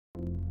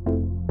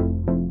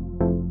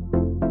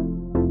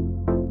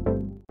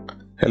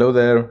Hello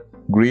there,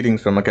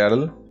 greetings from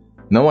Acadle.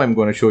 Now I'm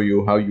going to show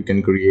you how you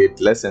can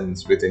create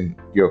lessons within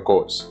your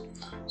course.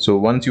 So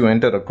once you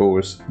enter a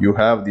course, you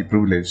have the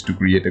privilege to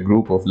create a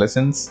group of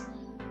lessons,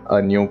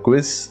 a new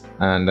quiz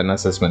and an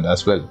assessment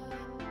as well.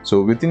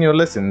 So within your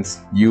lessons,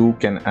 you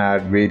can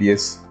add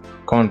various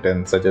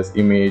content such as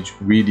image,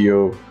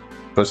 video,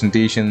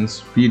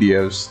 presentations,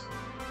 PDFs.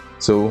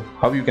 So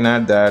how you can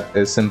add that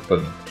is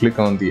simple. Click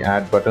on the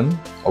add button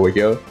over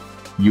here.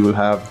 You will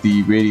have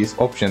the various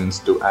options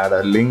to add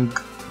a link,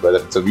 whether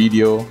it's a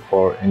video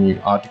or any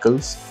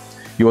articles.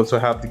 You also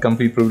have the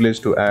complete privilege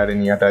to add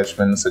any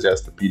attachments such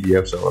as the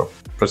PDFs or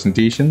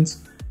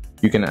presentations.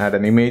 You can add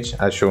an image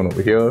as shown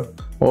over here,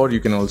 or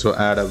you can also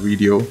add a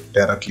video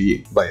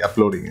directly by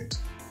uploading it.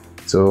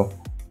 So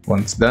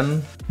once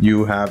done,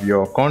 you have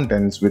your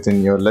contents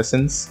within your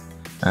lessons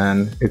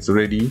and it's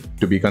ready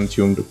to be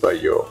consumed by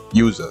your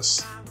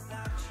users.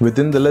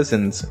 Within the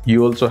lessons,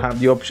 you also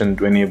have the option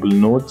to enable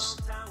notes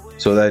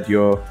so that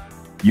your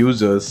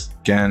users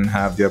can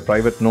have their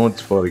private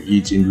notes for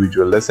each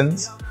individual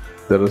lessons.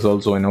 There is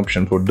also an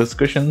option for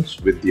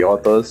discussions with the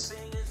authors.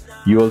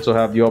 You also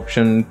have the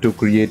option to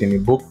create any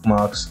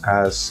bookmarks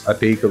as a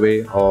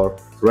takeaway or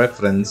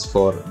reference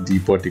for the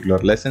particular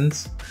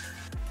lessons.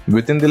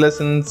 Within the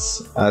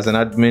lessons, as an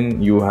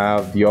admin, you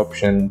have the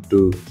option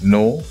to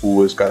know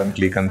who is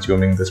currently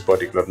consuming this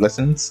particular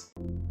lessons.